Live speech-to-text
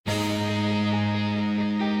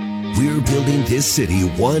We're building this city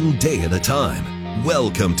one day at a time.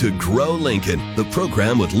 Welcome to Grow Lincoln, the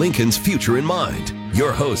program with Lincoln's future in mind.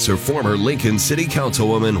 Your hosts are former Lincoln City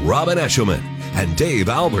Councilwoman Robin Eshelman and Dave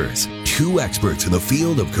Albers, two experts in the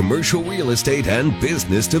field of commercial real estate and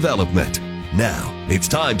business development. Now, it's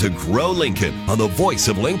time to Grow Lincoln on the voice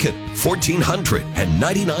of Lincoln,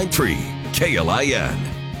 1499.3 KLIN.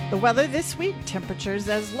 The weather this week, temperatures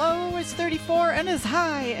as low as 34 and as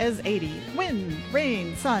high as 80. Wind,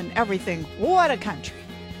 rain, sun, everything. What a country.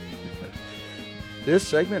 This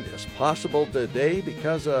segment is possible today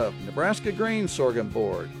because of Nebraska Grain Sorghum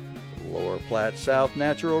Board, Lower Platte South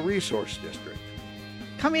Natural Resource District.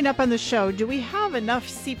 Coming up on the show, do we have enough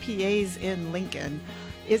CPAs in Lincoln?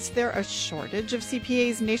 Is there a shortage of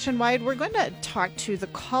CPAs nationwide? We're going to talk to the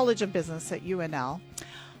College of Business at UNL.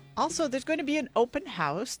 Also, there's going to be an open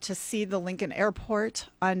house to see the Lincoln Airport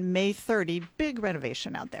on May 30. Big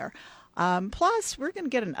renovation out there. Plus, we're going to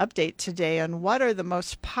get an update today on what are the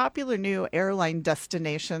most popular new airline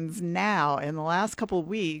destinations now in the last couple of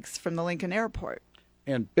weeks from the Lincoln Airport.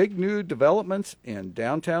 And big new developments in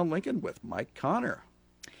downtown Lincoln with Mike Connor.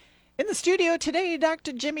 In the studio today,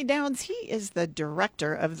 Dr. Jimmy Downs. He is the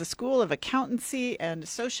director of the School of Accountancy and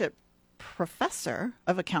associate professor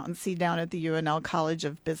of accountancy down at the UNL College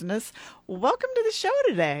of Business. Welcome to the show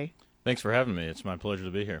today. Thanks for having me. It's my pleasure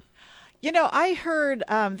to be here. You know, I heard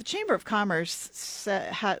the Chamber of Commerce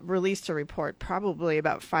had released a report probably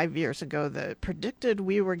about 5 years ago that predicted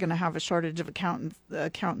we were going to have a shortage of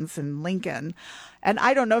accountants in Lincoln. And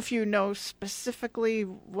I don't know if you know specifically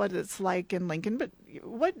what it's like in Lincoln, but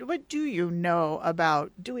what do you know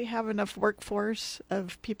about, do we have enough workforce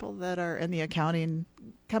of people that are in the accounting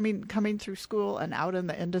coming through school and out in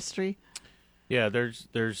the industry? Yeah,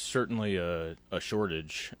 there's certainly a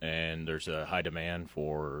shortage, and there's a high demand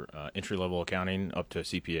for entry-level accounting up to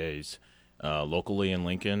CPAs locally in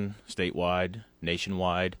Lincoln, statewide,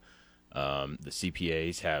 nationwide. The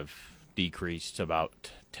CPAs have decreased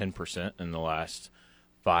about 10% in the last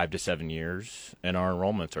 5 to 7 years, and our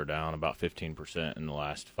enrollments are down about 15% in the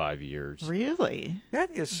last 5 years. Really? That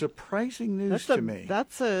is surprising news to me.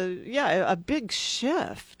 That's a big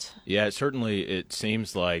shift. Yeah, it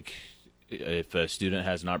seems like if a student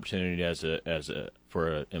has an opportunity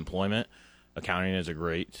for employment, accounting is a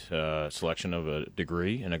great selection of a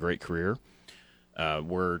degree and a great career.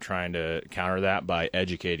 We're trying to counter that by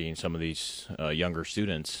educating some of these younger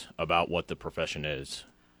students about what the profession is.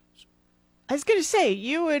 I was going to say,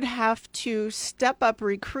 you would have to step up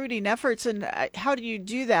recruiting efforts, and how do you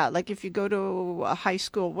do that? Like if you go to a high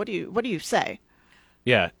school, what do you say?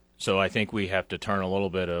 Yeah, so I think we have to turn a little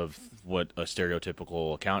bit of what a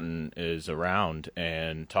stereotypical accountant is around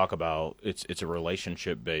and talk about it's a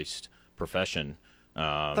relationship-based profession.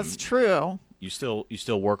 That's true. You still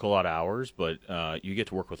work a lot of hours, but you get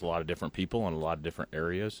to work with a lot of different people in a lot of different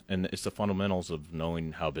areas, and it's the fundamentals of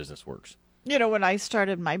knowing how business works. You know, when I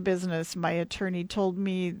started my business, my attorney told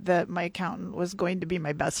me that my accountant was going to be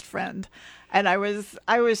my best friend. And I was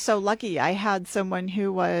so lucky. I had someone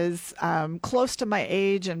who was close to my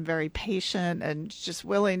age and very patient and just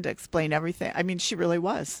willing to explain everything. I mean, she really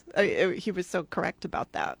was. He was so correct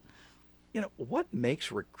about that. You know, what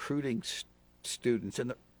makes recruiting students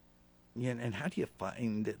and how do you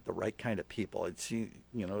find the right kind of people? Is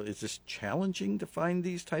this challenging to find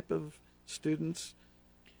these type of students?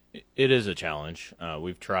 It is a challenge.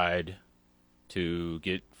 We've tried to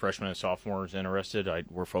get freshmen and sophomores interested.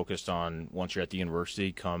 We're focused on, once you're at the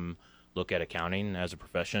university, come look at accounting as a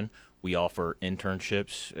profession. We offer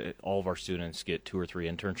internships. All of our students get 2 or 3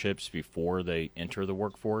 internships before they enter the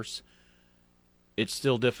workforce. It's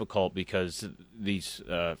still difficult because these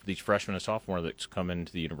freshmen and sophomores that come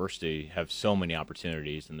into the university have so many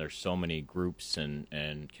opportunities, and there's so many groups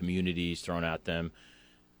and communities thrown at them,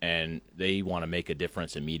 and they want to make a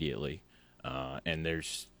difference immediately. And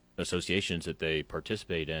there's associations that they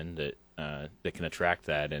participate in that can attract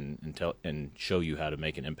that and show you how to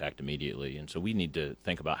make an impact immediately. And so we need to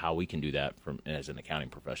think about how we can do that as an accounting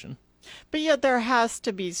profession. But yet there has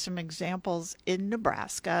to be some examples in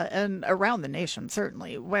Nebraska and around the nation,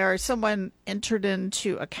 certainly, where someone entered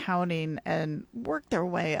into accounting and worked their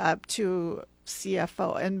way up to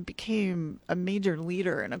CFO and became a major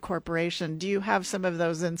leader in a corporation. Do you have some of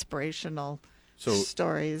those inspirational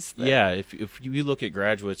stories? Yeah, if you look at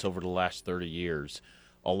graduates over the last 30 years,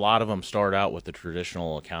 a lot of them start out with a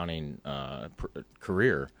traditional accounting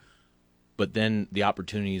career, but then the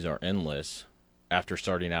opportunities are endless after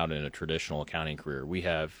starting out in a traditional accounting career. We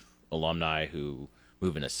have alumni who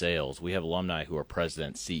move into sales. We have alumni who are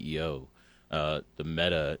president, CEO. The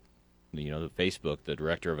Meta, the Facebook, the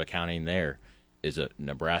director of accounting there is a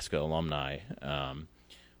Nebraska alumni.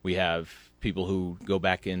 We have people who go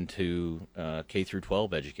back into K through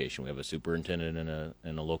 12 education. We have a superintendent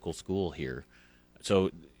in a local school here.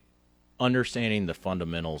 So understanding the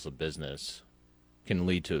fundamentals of business can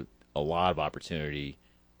lead to a lot of opportunity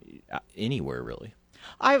anywhere, really.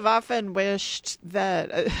 I've often wished that,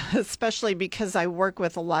 especially because I work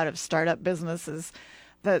with a lot of startup businesses,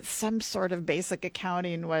 that some sort of basic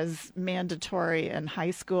accounting was mandatory in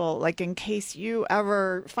high school, like in case you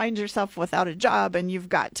ever find yourself without a job and you've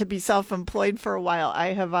got to be self-employed for a while.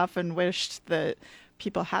 I have often wished that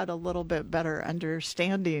people had a little bit better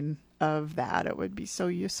understanding of that. It would be so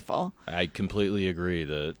useful. I completely agree.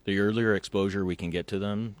 The earlier exposure we can get to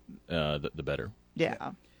them, the better.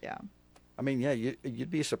 Yeah. I mean, yeah, you'd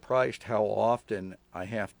be surprised how often I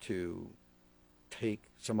have to take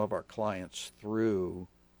some of our clients through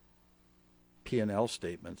P&L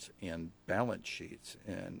statements and balance sheets,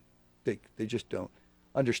 and they just don't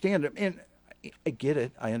understand it. And I get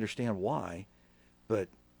it. I understand why, but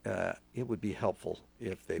it would be helpful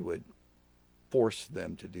if they would force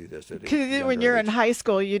them to do this. Because when you're in high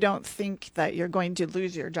school, you don't think that you're going to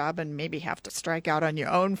lose your job and maybe have to strike out on your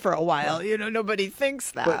own for a while. You know, nobody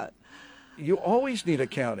thinks that. But you always need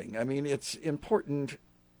accounting. I mean, it's important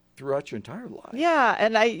throughout your entire life. Yeah,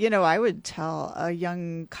 and I would tell a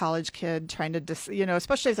young college kid trying to,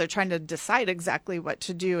 especially if they're trying to decide exactly what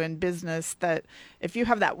to do in business, that if you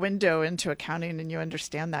have that window into accounting and you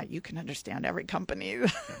understand that, you can understand every company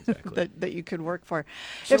that you could work for.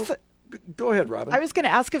 So, go ahead, Robin. I was going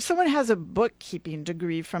to ask, if someone has a bookkeeping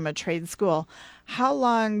degree from a trade school, how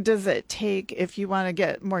long does it take if you want to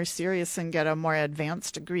get more serious and get a more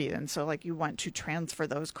advanced degree? And so, like, you want to transfer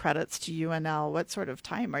those credits to UNL, what sort of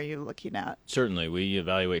time are you looking at? Certainly. We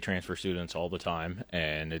evaluate transfer students all the time,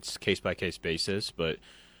 and it's case-by-case basis, but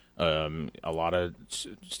a lot of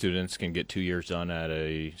students can get 2 years done at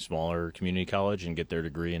a smaller community college and get their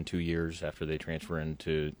degree in 2 years after they transfer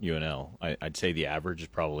into UNL. I'd say the average is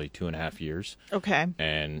probably 2.5 years. Okay.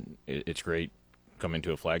 And it's great coming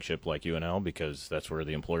to a flagship like UNL because that's where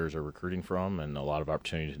the employers are recruiting from, and a lot of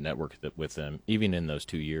opportunity to network with them, even in those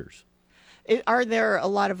 2 years. Are there a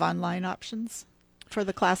lot of online options for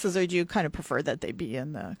the classes, or do you kind of prefer that they be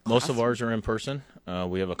in the classroom? Most of ours are in person.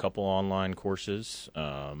 We have a couple online courses,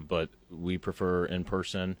 but we prefer in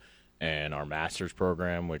person, and our master's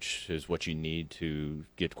program, which is what you need to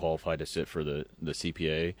get qualified to sit for the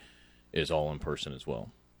CPA, is all in person as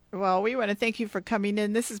well. Well, we want to thank you for coming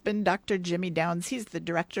in. This has been Dr. Jimmy Downs. He's the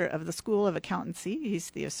director of the School of Accountancy. He's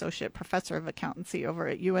the associate professor of accountancy over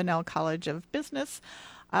at UNL College of Business.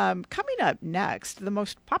 Coming up next, the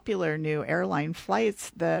most popular new airline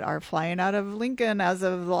flights that are flying out of Lincoln as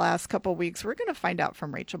of the last couple of weeks. We're going to find out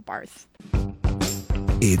from Rachel Barth.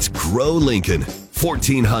 It's Grow Lincoln,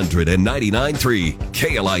 1499.3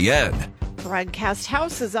 KLIN. Broadcast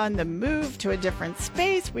House is on the move to a different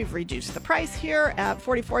space. We've reduced the price here at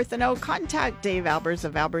 44th and O. Contact Dave Albers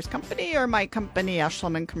of Albers Company or my company,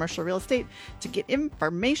 Ashleman Commercial Real Estate, to get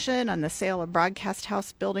information on the sale of Broadcast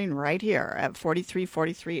House building right here at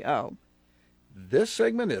 4343 O. This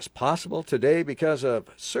segment is possible today because of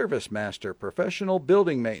Service Master Professional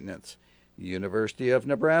Building Maintenance, University of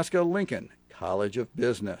Nebraska Lincoln College of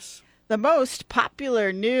Business. The most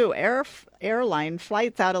popular new airline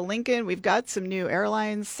flights out of Lincoln. We've got some new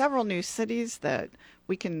airlines, several new cities that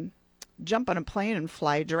we can jump on a plane and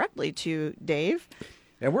fly directly to, Dave.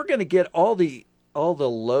 And we're going to get all the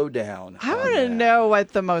lowdown. I want to know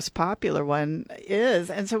what the most popular one is.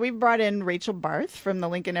 And so we brought in Rachel Barth from the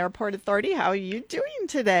Lincoln Airport Authority. How are you doing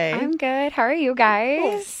today? I'm good. How are you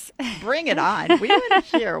guys? Oh, bring it on. We want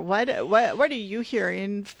to hear what are you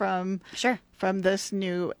hearing from this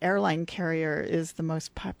new airline carrier is the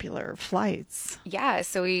most popular flights? Yeah,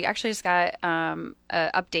 so we actually just got an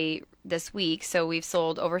update this week. So we've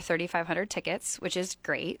sold over 3,500 tickets, which is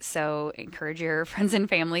great. So encourage your friends and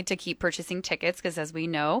family to keep purchasing tickets because, as we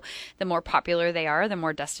know, the more popular they are, the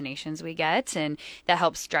more destinations we get. And that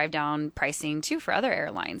helps drive down pricing, too, for other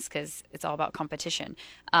airlines because it's all about competition.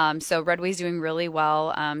 So Redway's doing really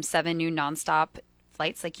well. 7 new nonstop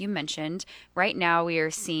flights, like you mentioned. Right now, we are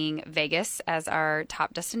seeing Vegas as our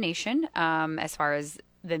top destination as far as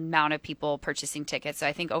the amount of people purchasing tickets. So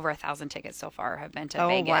I think over 1,000 tickets so far have been to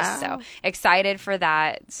Vegas. Wow. So excited for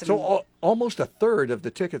that. So almost a third of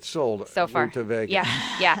the tickets sold so far to Vegas.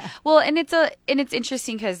 Yeah. Well, and it's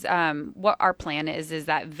interesting because what our plan is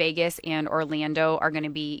that Vegas and Orlando are going to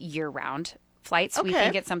be year-round flights. Okay. We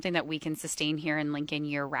think it's something that we can sustain here in Lincoln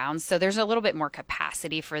year-round. So there's a little bit more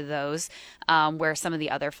capacity for those, where some of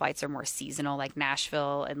the other flights are more seasonal, like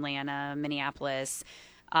Nashville, Atlanta, Minneapolis,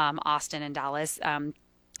 Austin, and Dallas.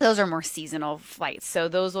 Those are more seasonal flights. So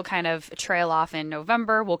those will kind of trail off in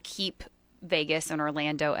November. We'll keep Vegas and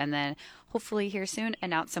Orlando, and then hopefully here soon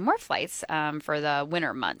announce some more flights for the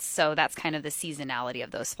winter months. So that's kind of the seasonality of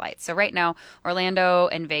those flights. So right now, Orlando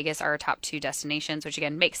and Vegas are our top 2 destinations, which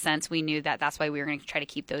again makes sense. We knew that that's why we were going to try to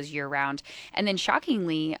keep those year round. And then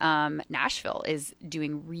shockingly, Nashville is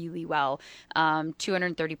doing really well.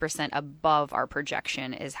 230% above our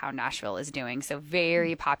projection is how Nashville is doing. So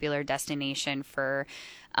very popular destination for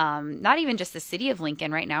not even just the city of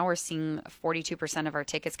Lincoln. Right now, we're seeing 42% of our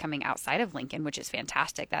tickets coming outside of Lincoln, which is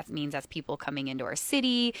fantastic. That means that's people coming into our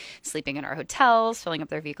city, sleeping in our hotels, filling up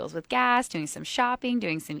their vehicles with gas, doing some shopping,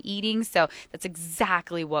 doing some eating. So that's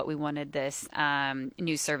exactly what we wanted this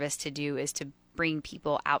new service to do, is to bring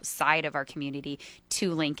people outside of our community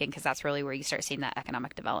to Lincoln, because that's really where you start seeing that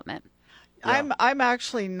economic development. Yeah. I'm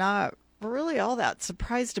actually not really all that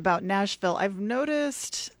surprised about Nashville. I've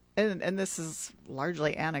noticed, and this is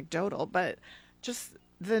largely anecdotal, but just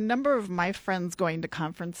the number of my friends going to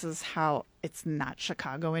conferences, how it's not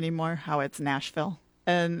Chicago anymore, how it's Nashville.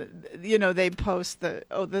 And, they post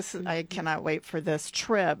I cannot wait for this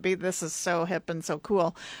trip. This is so hip and so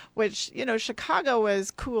cool, which, Chicago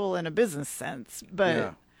is cool in a business sense,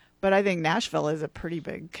 but I think Nashville is a pretty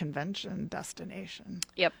big convention destination.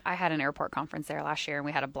 Yep. I had an airport conference there last year, and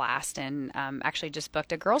we had a blast, and actually just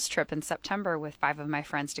booked a girls' trip in September with 5 of my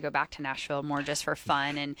friends to go back to Nashville, more just for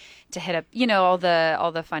fun and to hit up, all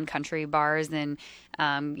the fun country bars and,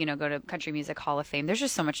 go to Country Music Hall of Fame. There's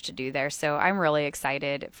just so much to do there. So I'm really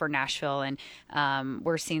excited for Nashville, and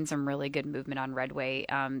we're seeing some really good movement on Redway.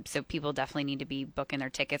 So people definitely need to be booking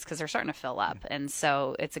their tickets because they're starting to fill up. And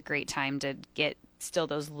so it's a great time to get still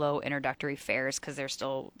those low introductory fares, because they're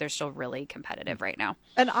still really competitive right now.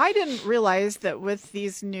 And I didn't realize that with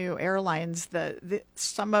these new airlines that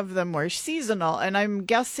some of them were seasonal. And I'm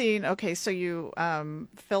guessing, okay, so you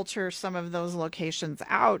filter some of those locations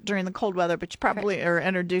out during the cold weather, but you probably are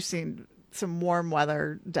introducing some warm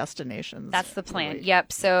weather destinations. That's the plan. Right?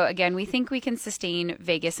 Yep. So again, we think we can sustain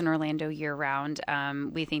Vegas and Orlando year round.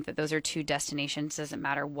 We think that those are 2 destinations. Doesn't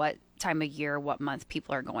matter what time of year, what month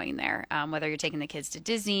people are going there. Whether you're taking the kids to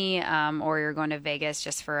Disney or you're going to Vegas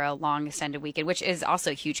just for a long extended weekend, which is also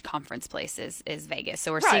a huge conference place, is Vegas.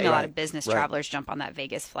 So we're seeing a lot of business travelers jump on that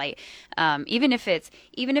Vegas flight. Even if it's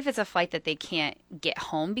a flight that they can't get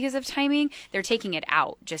home because of timing, they're taking it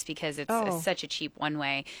out just because it's such a cheap one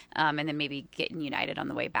way, and then maybe getting United on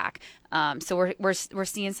the way back. So we're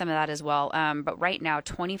seeing some of that as well. But right now,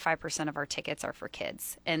 25% of our tickets are for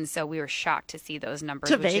kids, and so we were shocked to see those numbers.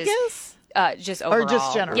 To Vegas? Just overall. Or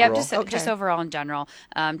just general? Yeah, just overall in general.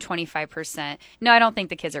 25%. No, I don't think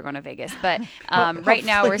the kids are going to Vegas, but right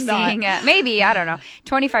now we're seeing maybe, I don't know,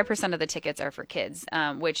 25% of the tickets are for kids,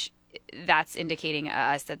 which that's indicating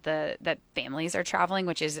us that families are traveling,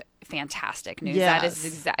 which is fantastic news. Yes. That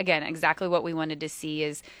is exactly what we wanted to see,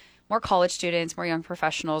 is more college students, more young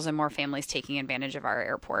professionals, and more families taking advantage of our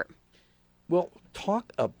airport. Well,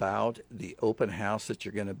 talk about the open house that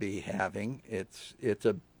you're going to be having. It's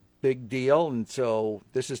a big deal, and so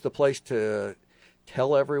this is the place to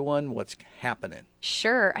tell everyone what's happening.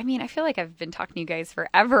 Sure. I mean, I feel like I've been talking to you guys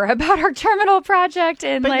forever about our terminal project,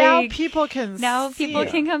 and now people can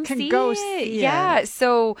come see it. Yeah.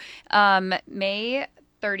 So May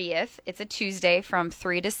 30th, it's a Tuesday from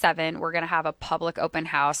 3 to 7. We're going to have a public open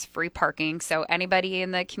house, free parking. So anybody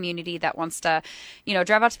in the community that wants to,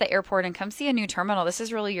 drive out to the airport and come see a new terminal, this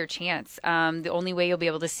is really your chance. The only way you'll be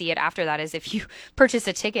able to see it after that is if you purchase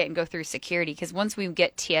a ticket and go through security, because once we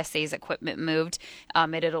get TSA's equipment moved,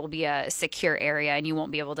 it'll be a secure area and you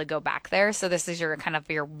won't be able to go back there. So this is your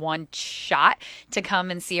one shot to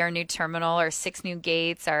come and see our new terminal, our 6 new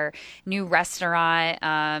gates, our new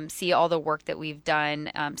restaurant, see all the work that we've done.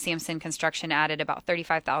 Samson Construction added about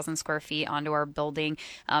 35,000 square feet onto our building.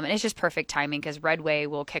 And it's just perfect timing because Redway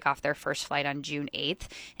will kick off their first flight on June 8th.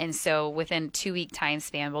 And so within a 2-week time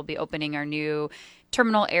span, we'll be opening our new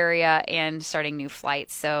terminal area and starting new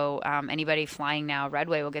flights. So anybody flying now,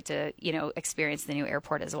 Redway will get to, experience the new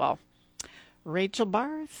airport as well. Rachel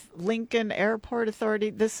Barth, Lincoln Airport Authority.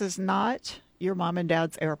 This is not your mom and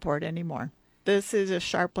dad's airport anymore. This is a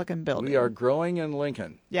sharp-looking building. We are growing in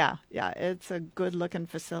Lincoln. Yeah, it's a good-looking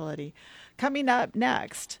facility. Coming up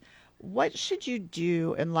next, what should you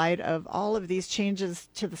do in light of all of these changes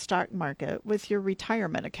to the stock market with your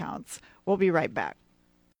retirement accounts? We'll be right back.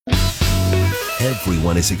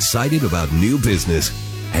 Everyone is excited about new business,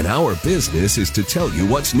 and our business is to tell you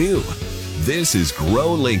what's new. This is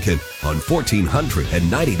Grow Lincoln on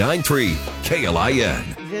 1499.3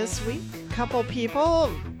 KLIN. This week, a couple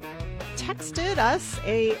people texted us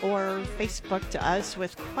or Facebooked us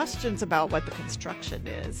with questions about what the construction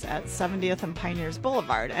is at 70th and Pioneers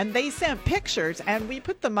Boulevard. And they sent pictures, and we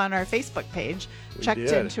put them on our Facebook page, checked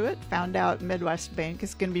into it, found out Midwest Bank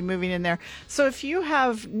is going to be moving in there. So if you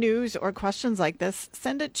have news or questions like this,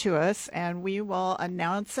 send it to us, and we will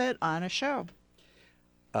announce it on a show.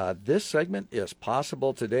 This segment is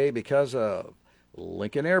possible today because of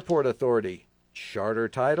Lincoln Airport Authority, charter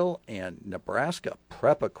title, and Nebraska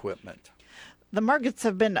prep equipment. The markets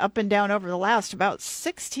have been up and down over the last about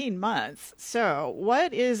 16 months. So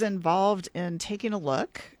what is involved in taking a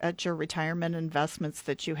look at your retirement investments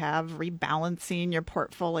that you have, rebalancing your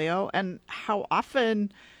portfolio, and how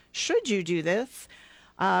often should you do this?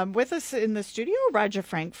 With us in the studio, Roger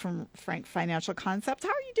Frank from Frank Financial Concepts.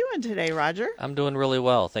 How are you doing today, Roger? I'm doing really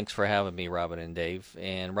well. Thanks for having me, Robin and Dave.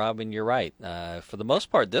 And Robin, you're right. For the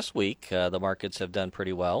most part this week, the markets have done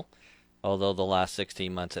pretty well, although the last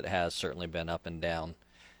 16 months it has certainly been up and down.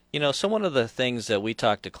 You know, so one of the things that we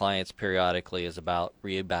talk to clients periodically is about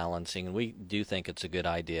rebalancing, and we do think it's a good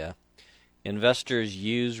idea. Investors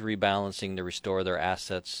use rebalancing to restore their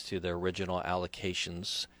assets to their original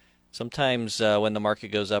allocations. Sometimes when the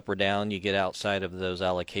market goes up or down, you get outside of those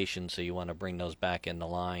allocations, so you want to bring those back into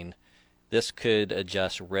line. This could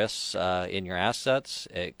adjust risks in your assets.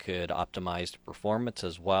 It could optimize the performance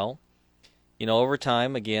as well. You know, over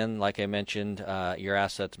time, again, like I mentioned, your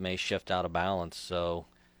assets may shift out of balance, so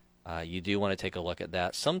you do want to take a look at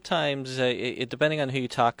that. Sometimes, depending on who you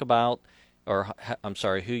talk about,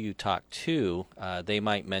 who you talk to, they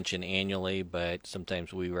might mention annually, but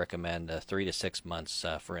sometimes we recommend 3 to 6 months,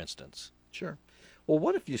 for instance. Sure. Well,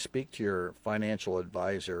 what if you speak to your financial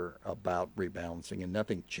advisor about rebalancing and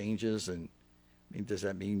nothing changes? And I mean, does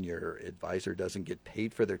that mean your advisor doesn't get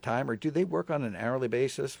paid for their time, or do they work on an hourly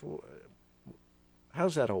basis?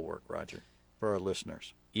 How's that all work, Roger, for our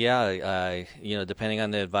listeners? Yeah, depending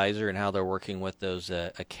on the advisor and how they're working with those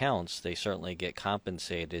accounts, they certainly get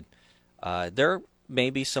compensated. There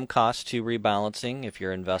may be some cost to rebalancing if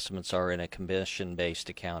your investments are in a commission-based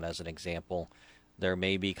account, as an example. There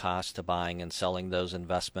may be cost to buying and selling those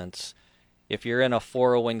investments. If you're in a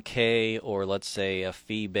 401k or, let's say, a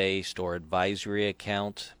fee-based or advisory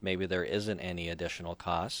account, maybe there isn't any additional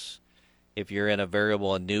costs. If you're in a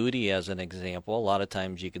variable annuity, as an example, a lot of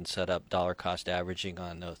times you can set up dollar cost averaging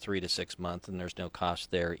on 3 to 6 months, and there's no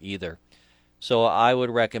cost there either. So I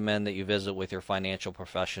would recommend that you visit with your financial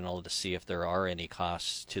professional to see if there are any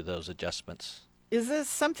costs to those adjustments. Is this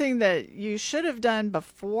something that you should have done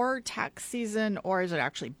before tax season, or is it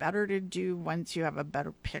actually better to do once you have a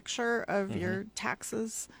better picture of your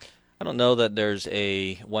taxes? I don't know that there's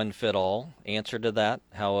a one-fit-all answer to that.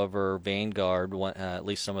 However, Vanguard, at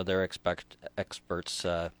least some of their experts,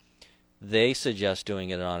 they suggest doing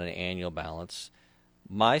it on an annual balance.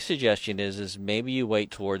 My suggestion is maybe you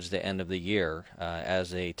wait towards the end of the year.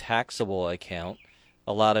 As a taxable account,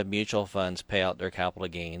 a lot of mutual funds pay out their capital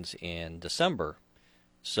gains in December.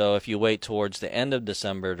 So if you wait towards the end of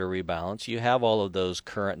December to rebalance, you have all of those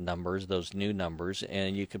current numbers, those new numbers,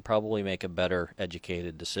 and you could probably make a better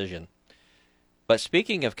educated decision. But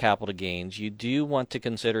speaking of capital gains, you do want to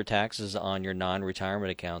consider taxes on your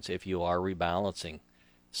non-retirement accounts if you are rebalancing.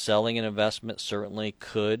 Selling an investment certainly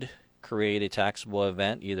could create a taxable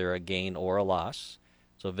event, either a gain or a loss.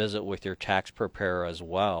 So visit with your tax preparer as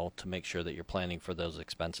well to make sure that you're planning for those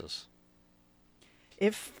expenses.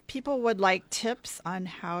 If people would like tips on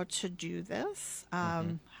how to do this,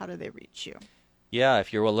 how do they reach you? Yeah,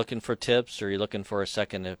 if you're looking for tips or you're looking for a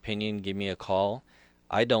second opinion, give me a call.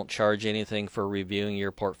 I don't charge anything for reviewing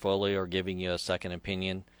your portfolio or giving you a second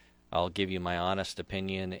opinion. I'll give you my honest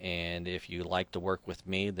opinion, and if you like to work with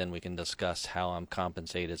me, then we can discuss how I'm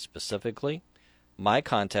compensated specifically. My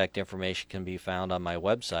contact information can be found on my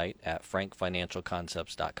website at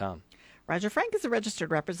frankfinancialconcepts.com. Roger Frank is a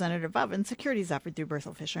registered representative of and securities offered through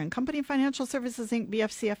Berthel Fisher & Company Financial Services, Inc.,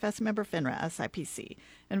 BFCFS member FINRA, SIPC.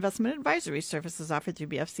 Investment advisory services offered through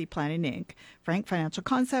BFC Planning, Inc. Frank Financial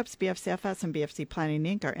Concepts, BFCFS, and BFC Planning,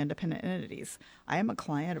 Inc. are independent entities. I am a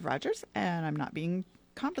client of Rogers, and I'm not being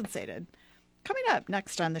compensated. Coming up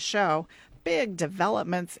next on the show, big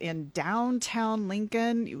developments in downtown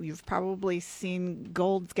Lincoln. You've probably seen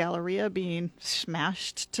Gold's Galleria being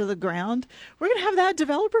smashed to the ground. We're going to have that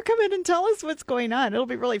developer come in and tell us what's going on. It'll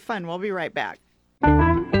be really fun. We'll be right back.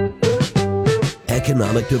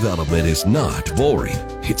 Economic development is not boring.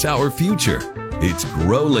 It's our future. It's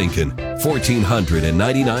Grow Lincoln,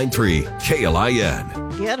 1499.3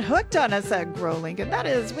 KLIN. Get hooked on us at Grow Lincoln. That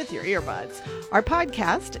is with your earbuds. Our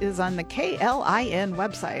podcast is on the KLIN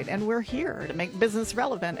website, and we're here to make business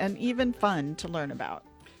relevant and even fun to learn about.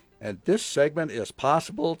 And this segment is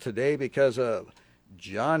possible today because of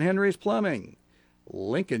John Henry's Plumbing,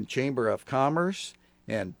 Lincoln Chamber of Commerce,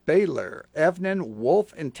 and Baylor, Evnen,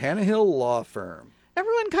 Wolf, and Tannehill Law Firm.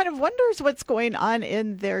 Everyone kind of wonders what's going on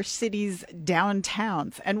in their city's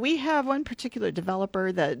downtowns. And we have one particular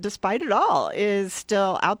developer that, despite it all, is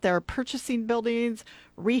still out there purchasing buildings,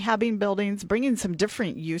 rehabbing buildings, bringing some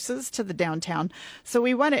different uses to the downtown. So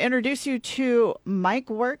we want to introduce you to Mike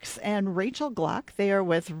Works and Rachel Gluck. They are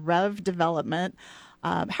with Rev Development.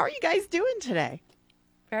 How are you guys doing today?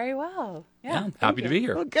 Very well. Yeah, happy to be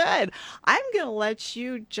here. Well, good. I'm going to let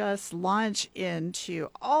you just launch into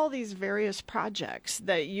all these various projects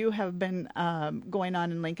that you have been going on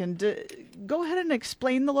in Lincoln. Go ahead and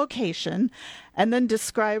explain the location and then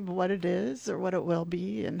describe what it is or what it will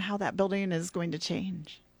be and how that building is going to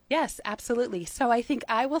change. Yes, absolutely. So I think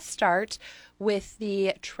I will start with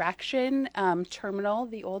the Traction Terminal,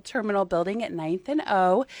 the old terminal building at 9th and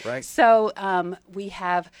O. Right. So we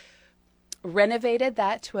have renovated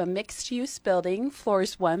that to a mixed-use building.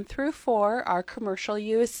 Floors 1 through 4 are commercial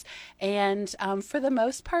use, and for the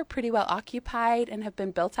most part, pretty well occupied and have been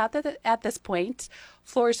built out at this point.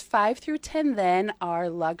 Floors 5 through 10 then are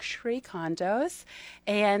luxury condos,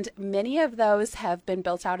 and many of those have been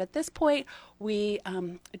built out at this point. We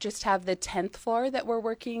just have the 10th floor that we're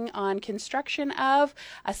working on construction of,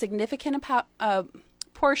 a significant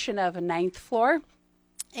portion of a 9th floor.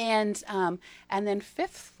 And then 5th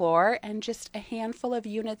floor, and just a handful of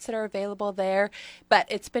units that are available there. But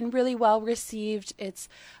it's been really well received. It's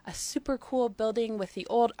a super cool building with the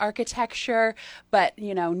old architecture, but,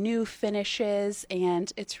 new finishes,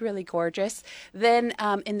 and it's really gorgeous. Then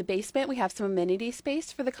in the basement, we have some amenity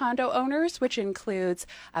space for the condo owners, which includes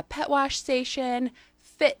a pet wash station,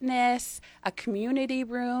 fitness, a community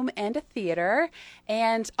room, and a theater.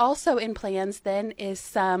 And also in plans then is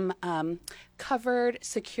some covered,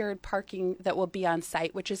 secured parking that will be on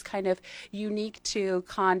site, which is kind of unique to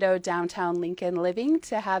condo downtown Lincoln living,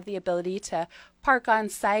 to have the ability to park on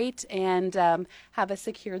site and have a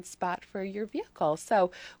secured spot for your vehicle.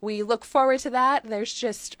 So we look forward to that. There's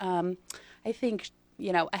just, I think,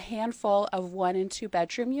 a handful of 1 and 2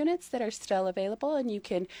 bedroom units that are still available, and you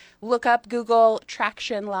can look up Google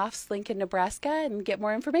Traction Lofts Lincoln, Nebraska, and get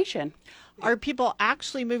more information. Are people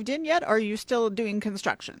actually moved in yet, or are you still doing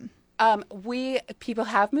construction? People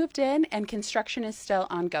have moved in, and construction is still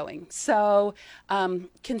ongoing. So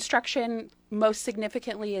construction most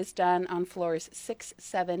significantly is done on floors 6,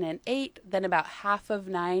 7, and 8. Then about half of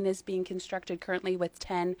 9 is being constructed currently, with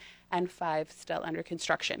 10 and 5 still under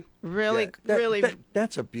construction. Really,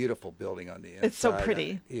 That's a beautiful building on the inside. It's so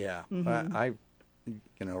pretty. Yeah. Mm-hmm. I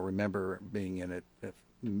remember being in it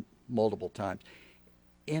multiple times.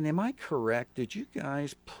 And am I correct? Did you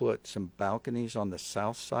guys put some balconies on the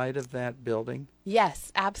south side of that building?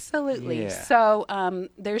 Yes, absolutely. Yeah. So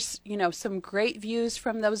there's, some great views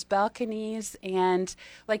from those balconies. And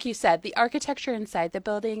like you said, the architecture inside the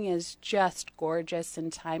building is just gorgeous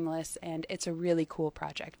and timeless. And it's a really cool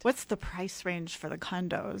project. What's the price range for the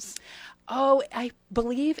condos? Oh, I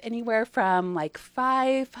believe anywhere from like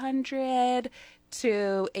 $500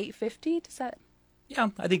 to $850. Does that... Yeah,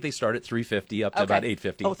 I think they start at $350 up to about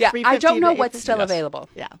 $850. Oh, yeah, I don't know $350 what's still Yes. available.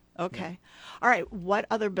 Yeah. Okay. All right. What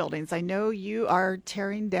other buildings? I know you are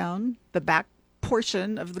tearing down the back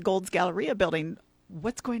portion of the Gold's Galleria building.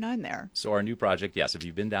 What's going on there? So our new project, yes, if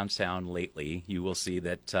you've been downtown lately, you will see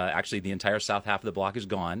that actually the entire south half of the block is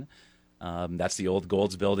gone. That's the old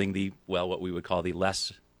Gold's building, what we would call the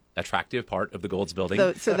less attractive part of the Gold's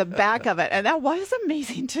building. So the back of it. And that was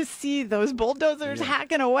amazing to see those bulldozers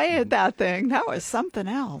hacking away at that thing. That was something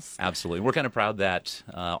else. Absolutely. We're kind of proud that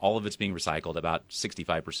all of it's being recycled. About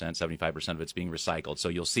 65%, 75% of it's being recycled. So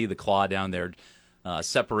you'll see the claw down there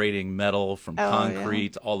separating metal from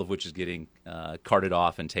concrete, all of which is getting carted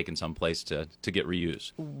off and taken someplace to get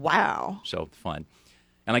reused. Wow. So fun.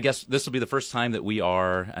 And I guess this will be the first time that we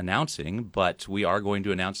are announcing, but we are going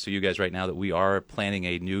to announce to you guys right now that we are planning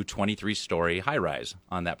a new 23-story high-rise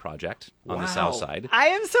on that project on the south side. I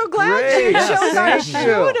am so glad you chose our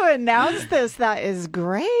show to announce this. That is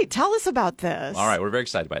great. Tell us about this. All right, we're very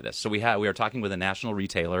excited by this. So we are talking with a national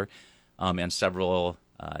retailer and several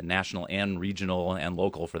national and regional and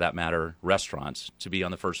local, for that matter, restaurants to be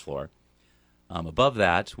on the first floor. Above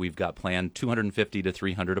that, we've got planned 250 to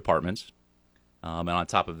 300 apartments. And on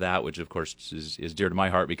top of that, which of course is dear to my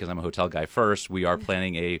heart because I'm a hotel guy first, we are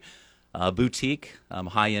planning a boutique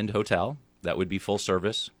high-end hotel that would be full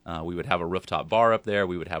service. We would have a rooftop bar up there.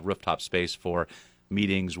 We would have rooftop space for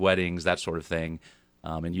meetings, weddings, that sort of thing.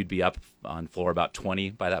 And you'd be up on floor about 20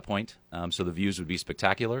 by that point. So the views would be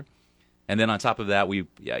spectacular. And then on top of that,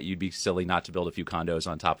 you'd be silly not to build a few condos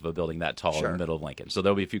on top of a building that tall in the middle of Lincoln. So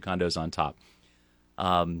there'll be a few condos on top.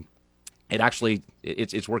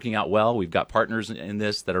 It's working out well. We've got partners in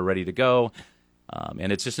this that are ready to go,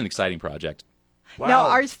 and it's just an exciting project. Wow. Now,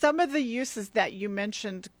 are some of the uses that you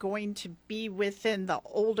mentioned going to be within the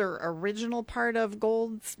older original part of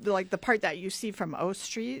Gold's, like the part that you see from O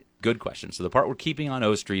Street? Good question. So the part we're keeping on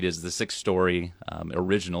O Street is the 6-story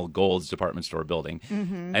original Gold's department store building,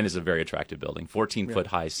 and it's a very attractive building. 14-foot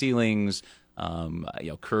high ceilings,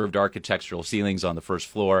 curved architectural ceilings on the first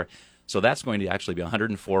floor. So that's going to actually be a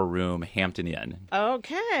 104-room Hampton Inn.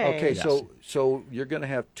 Okay. Yes. So you're going to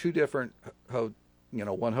have two different,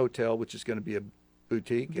 one hotel, which is going to be a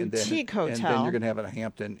boutique hotel, and then you're going to have a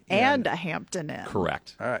Hampton Inn. And a Hampton Inn.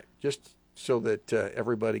 Correct. All right, just so that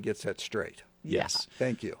everybody gets that straight. Yes.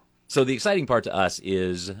 Thank you. So the exciting part to us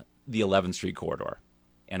is the 11th Street corridor.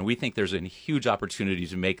 And we think there's a huge opportunity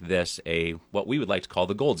to make this what we would like to call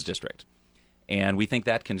the Gold's District. And we think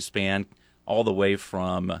that can span all the way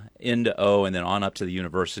from N to O and then on up to the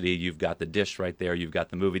university. You've got the Dish right there. You've got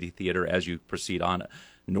the movie theater as you proceed on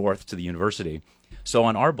north to the university. So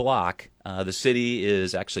on our block, the city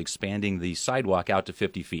is actually expanding the sidewalk out to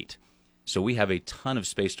 50 feet. So we have a ton of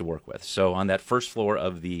space to work with. So on that first floor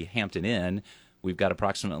of the Hampton Inn, we've got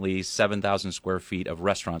approximately 7,000 square feet of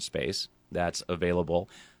restaurant space that's available.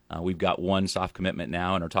 We've got one soft commitment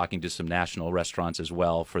now and are talking to some national restaurants as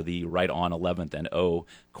well for the right on 11th and O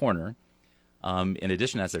corner. In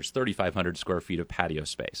addition to that, there's 3,500 square feet of patio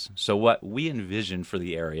space. So what we envision for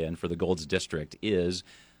the area and for the Gold's District is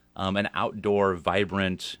an outdoor,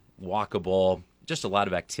 vibrant, walkable, just a lot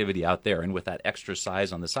of activity out there. And with that extra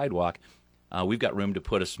size on the sidewalk, we've got room to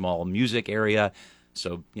put a small music area.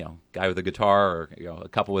 So, guy with a guitar or a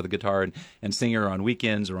couple with a guitar and singer on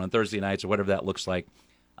weekends or on Thursday nights or whatever that looks like.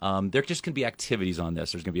 There just can be activities on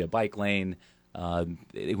this. There's going to be a bike lane.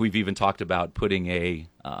 We've even talked about putting a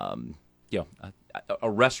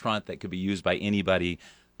restaurant that could be used by anybody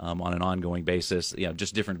on an ongoing basis.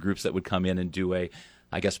 Just different groups that would come in and do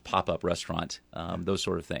pop-up restaurant, those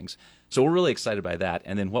sort of things. So we're really excited by that.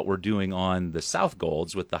 And then what we're doing on the South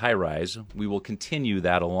Golds with the high-rise, we will continue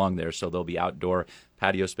that along there. So there'll be outdoor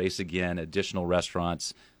patio space again, additional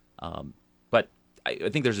restaurants. But I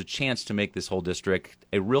think there's a chance to make this whole district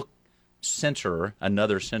a real center,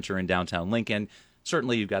 another center in downtown Lincoln.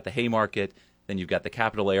 Certainly you've got the Haymarket, then you've got the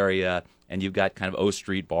Capitol area, and you've got kind of O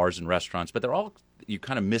Street bars and restaurants. But you're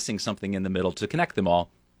kind of missing something in the middle to connect them all.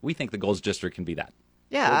 We think the Gold's District can be that.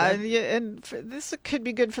 Yeah, and this could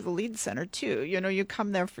be good for the Lead Center too. You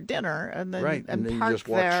come there for dinner and then and then park you just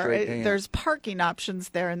walk there. straight in. There's parking options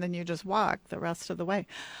there, and then you just walk the rest of the way.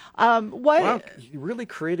 Wow, you're really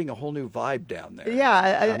creating a whole new vibe down there.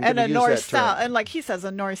 Yeah, and a north-south, and like he says,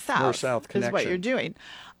 a north-south North-south is what connection. you're doing.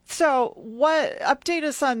 So, update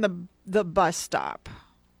us on the bus stop?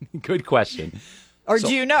 Good question. Or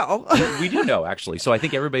do you know? We do know, actually. So I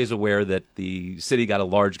think everybody's aware that the city got a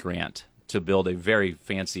large grant to build a very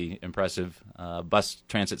fancy, impressive bus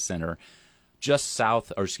transit center just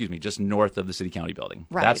north of the City County building.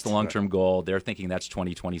 Right. That's the long-term goal. They're thinking that's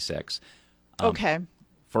 2026. Okay.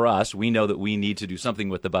 For us, we know that we need to do something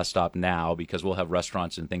with the bus stop now because we'll have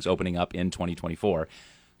restaurants and things opening up in 2024.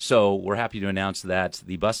 So we're happy to announce that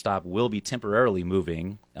the bus stop will be temporarily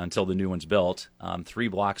moving until the new one's built 3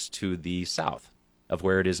 blocks to the south of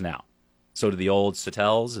where it is now. So to the old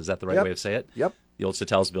Sattels, is that the right way to say it? Yep. The old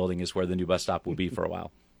Sattels building is where the new bus stop will be for a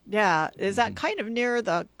while. Yeah. Is that kind of near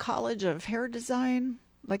the College of Hair Design?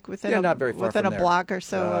 Like within not very far within from a there. block or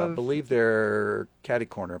so? I believe they're catty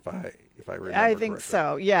corner if I remember I think correctly.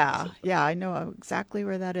 so. Yeah. Yeah, I know exactly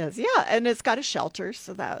where that is. Yeah, and it's got a shelter,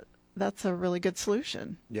 so that's a really good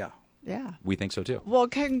solution. Yeah. Yeah. We think so, too. Well,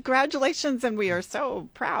 congratulations, and we are so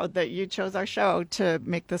proud that you chose our show to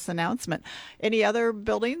make this announcement. Any other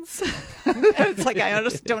buildings? It's like I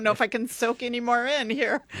just don't know if I can soak any more in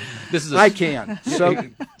here. I can. So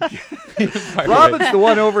Robin's the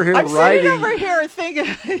one over here I'm writing. sitting over here thinking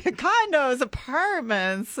condos,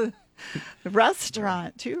 apartments,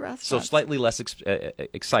 restaurant, 2 restaurants. So slightly less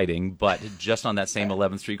exciting, but just on that same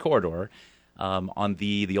 11th Street corridor, on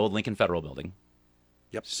the old Lincoln Federal building.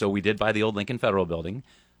 Yep. So we did buy the old Lincoln Federal building.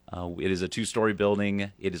 It is a 2-story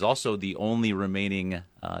building. It is also the only remaining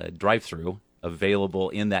drive-through available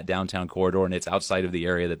in that downtown corridor, and it's outside of the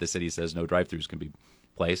area that the city says no drive-throughs can be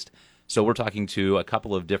placed. So we're talking to a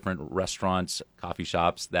couple of different restaurants, coffee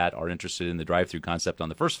shops that are interested in the drive-through concept on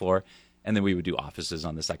the first floor, and then we would do offices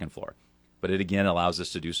on the second floor. But it, again, allows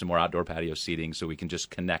us to do some more outdoor patio seating so we can just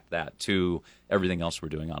connect that to everything else we're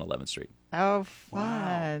doing on 11th Street. Oh,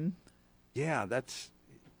 fun. Yeah, that's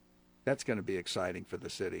that's going to be exciting for the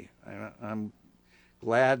city. I'm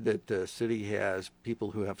glad that the city has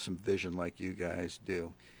people who have some vision like you guys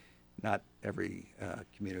do. Not every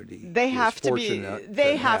community. They have to be. fortunate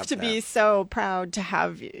They to have to that. be so proud to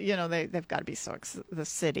have. They've got to be so. The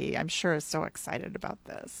city, I'm sure, is so excited about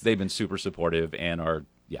this. They've been super supportive and are,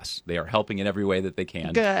 yes, they are helping in every way that they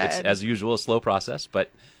can. Good. It's, as usual, a slow process,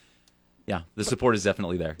 but yeah, the support is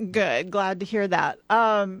definitely there. Good. Glad to hear that.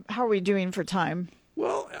 How are we doing for time?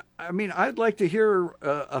 Well, I mean, I'd like to hear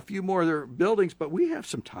a few more of their buildings, but we have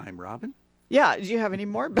some time, Robin. Yeah. Do you have any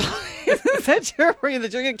more buildings that you're going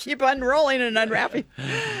to keep unrolling and unwrapping?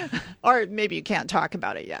 Or maybe you can't talk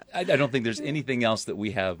about it yet. I don't think there's anything else that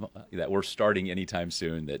we have that we're starting anytime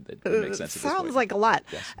soon that would make sense at this point. Sounds like a lot.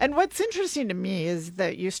 Yes. And what's interesting to me is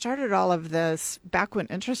that you started all of this back when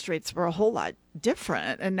interest rates were a whole lot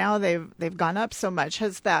different, and now they've gone up so much.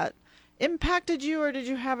 Has that impacted you, or did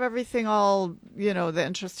you have everything all, the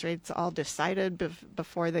interest rates all decided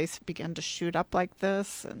before they began to shoot up like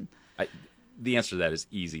this? And the answer to that is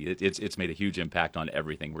easy. It's made a huge impact on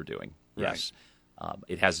everything we're doing. Yes.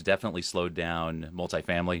 It has definitely slowed down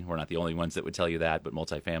multifamily. We're not the only ones that would tell you that, but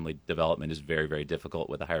multifamily development is very, very difficult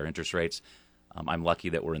with the higher interest rates. I'm lucky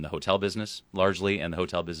that we're in the hotel business largely, and the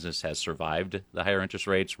hotel business has survived the higher interest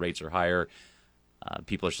rates. Rates are higher.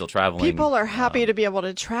 People are still traveling. People are happy to be able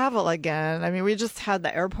to travel again. I mean, we just had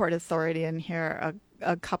the airport authority in here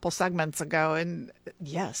a couple segments ago, and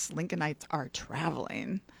yes, Lincolnites are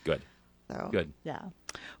traveling. Good. So, Good. Yeah.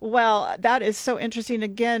 Well, that is so interesting.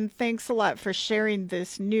 Again, thanks a lot for sharing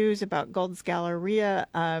this news about Gold's Galleria.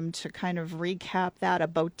 To kind of recap that, a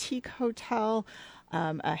boutique hotel,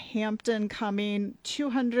 a Hampton coming,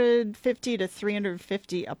 250 to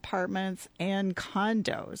 350 apartments and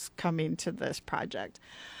condos coming to this project.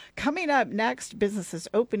 Coming up next, businesses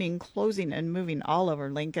opening, closing, and moving all over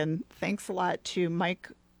Lincoln. Thanks a lot to Mike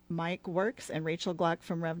Works and Rachel Gluck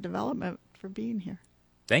from Rev Development for being here.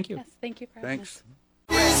 Thank you. Yes, thank you for having us. Thanks.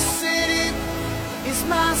 This city is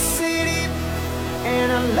my city,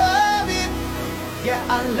 and I love it. Yeah,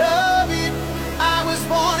 I love it. I was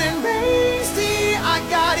born and raised here. I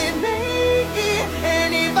got it made here,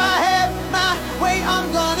 and if I have my way,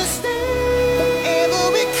 I'm gonna stay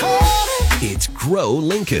forever because It's Grow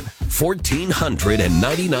Lincoln,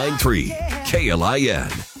 1499.3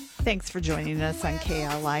 KLIN. Thanks for joining us on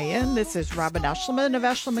KLIN. This is Robin Eshelman of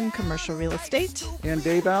Eshelman Commercial Real Estate. And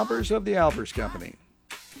Dave Albers of the Albers Company.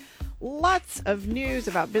 Lots of news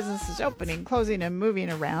about businesses opening, closing, and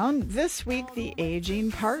moving around. This week, the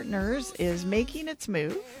Aging Partners is making its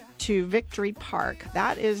move to Victory Park.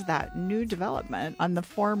 That is that new development on the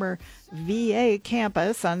former VA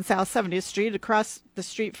campus on South 70th Street, across the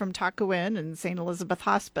street from Taco Inn and St. Elizabeth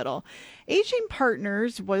Hospital. Aging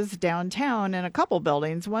Partners was downtown in a couple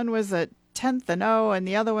buildings. One was at 10th and O, and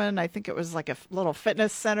the other one, I think it was like a little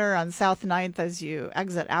fitness center on South 9th as you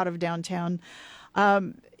exit out of downtown.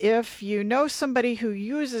 If you know somebody who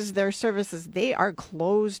uses their services, they are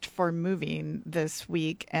closed for moving this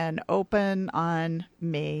week and open on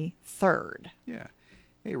May 3rd. Yeah.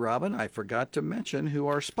 Hey, Robin, I forgot to mention who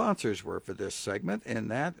our sponsors were for this segment, and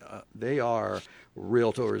that they are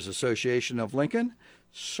Realtors Association of Lincoln,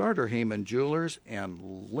 Sartor Heyman Jewelers,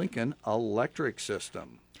 and Lincoln Electric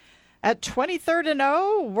System. At 23rd and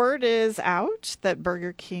O, word is out that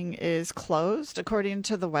Burger King is closed. According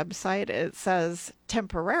to the website, it says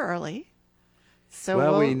temporarily. So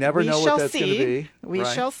well, we never know what that's going to be. We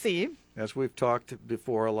right? shall see. As we've talked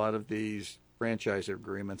before, a lot of these franchise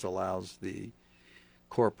agreements allows the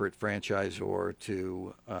corporate franchisor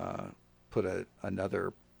to put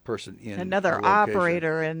another person in. Another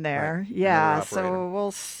operator in there. Right. Yeah, so we'll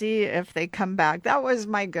see if they come back. That was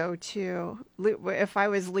my go-to. If I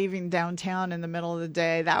was leaving downtown in the middle of the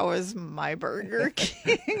day, that was my Burger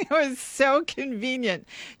King. It was so convenient.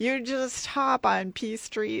 You just hop on P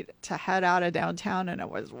Street to head out of downtown, and it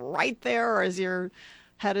was right there as you're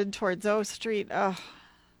headed towards O Street. Oh,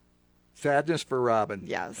 Sadness for Robin.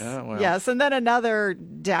 yes. Oh, well. Yes. And then another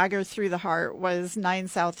dagger through the heart was 9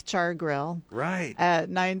 South Char Grill. Right.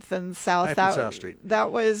 At 9th and South. 9th and South Street.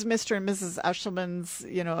 That was Mr. and Mrs. Eshelman's,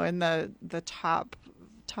 in the top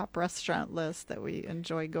restaurant list that we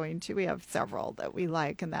enjoy going to. We have several that we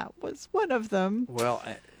like, and that was one of them. Well,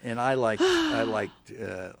 and I liked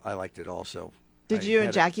it also. Did you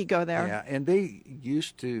and Jackie go there? Yeah, and they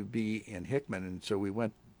used to be in Hickman, and so we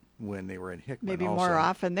went when they were in Hickman. Maybe also. more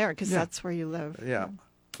often there because that's where you live. Yeah,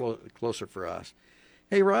 closer for us.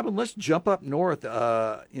 Hey, Robin, let's jump up north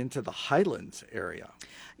into the Highlands area.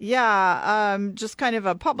 Yeah, just kind of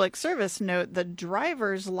a public service note. The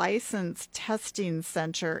driver's license testing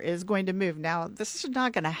center is going to move. Now, this is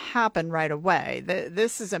not going to happen right away.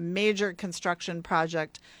 This is a major construction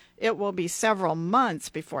project. It will be several months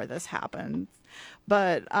before this happens.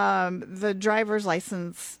 But the driver's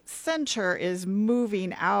license center is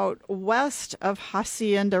moving out west of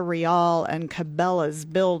Hacienda Real and Cabela's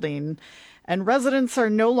building. And residents are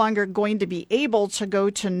no longer going to be able to go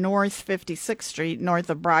to North 56th Street, north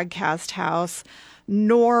of Broadcast House,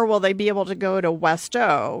 nor will they be able to go to West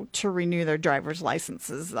O to renew their driver's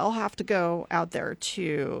licenses. They'll have to go out there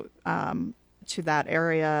to that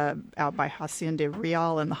area out by Hacienda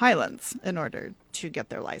Real in the Highlands in order to get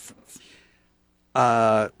their license.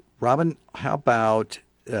 Robin, how about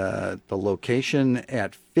the location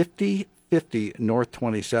at 5050 North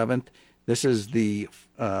 27th? This is the,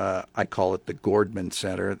 I call it the Gordman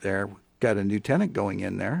Center there. Got a new tenant going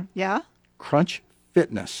in there. Yeah? Crunch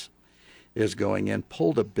Fitness is going in,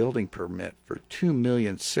 pulled a building permit for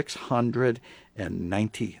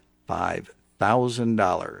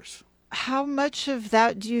 $2,695,000. How much of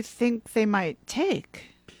that do you think they might take?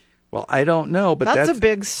 Well, I don't know, but that's a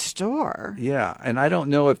big store. Yeah, and I don't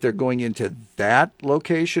know if they're going into that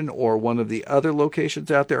location or one of the other locations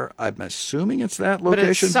out there. I'm assuming it's that location,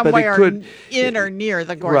 but it's somewhere it could, in or near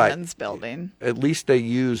the Gordon's building. At least they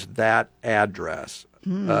use that address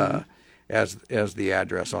as the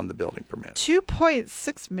address on the building permit.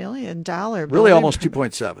 $2.6 million. Really, almost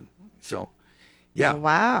 2.7. So, yeah.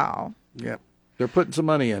 Wow. Yeah, they're putting some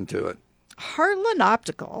money into it. Heartland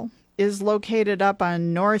Optical is located up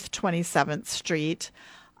on North 27th Street,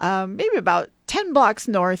 maybe about 10 blocks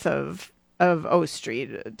north of O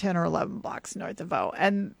Street, 10 or 11 blocks north of O.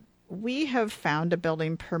 And we have found a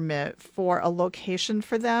building permit for a location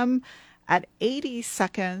for them at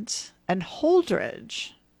 82nd and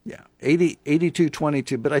Holdridge. Yeah,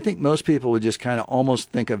 8222, but I think most people would just kind of almost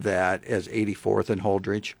think of that as 84th and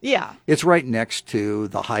Holdridge. Yeah. It's right next to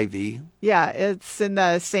the Hy-Vee. Yeah, it's in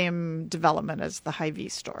the same development as the Hy-Vee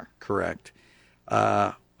store. Correct.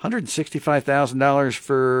 $165,000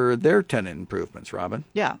 for their tenant improvements, Robin.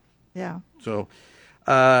 Yeah. So,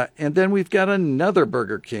 and then we've got another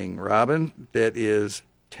Burger King, Robin, that is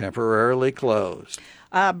temporarily closed.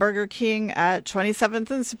 Burger King at 27th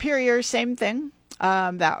and Superior, same thing.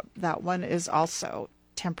 That one is also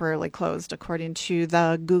temporarily closed, according to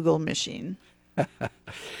the Google machine.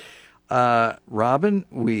 Robin,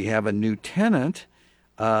 we have a new tenant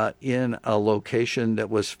in a location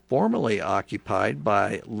that was formerly occupied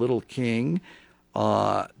by Little King,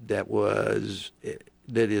 that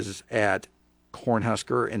is at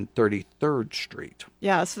Cornhusker and 33rd Street.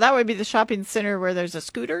 Yeah, so that would be the shopping center where there's a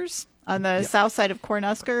Scooters on the south side of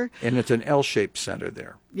Cornhusker. And it's an L-shaped center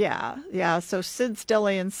there. Yeah. So Sid's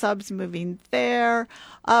Deli and Subs moving there.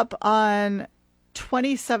 Up on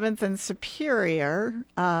 27th and Superior,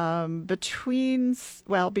 between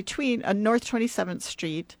North 27th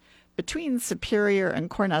Street, between Superior and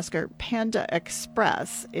Cornhusker, Panda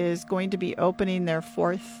Express is going to be opening their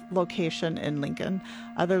 4th location in Lincoln.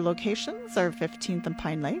 Other locations are 15th and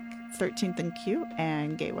Pine Lake, 13th and Q,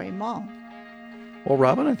 and Gateway Mall. Well,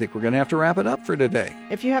 Robin, I think we're going to have to wrap it up for today.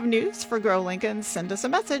 If you have news for Grow Lincoln, send us a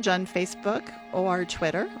message on Facebook or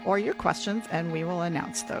Twitter or your questions, and we will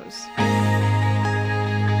announce those.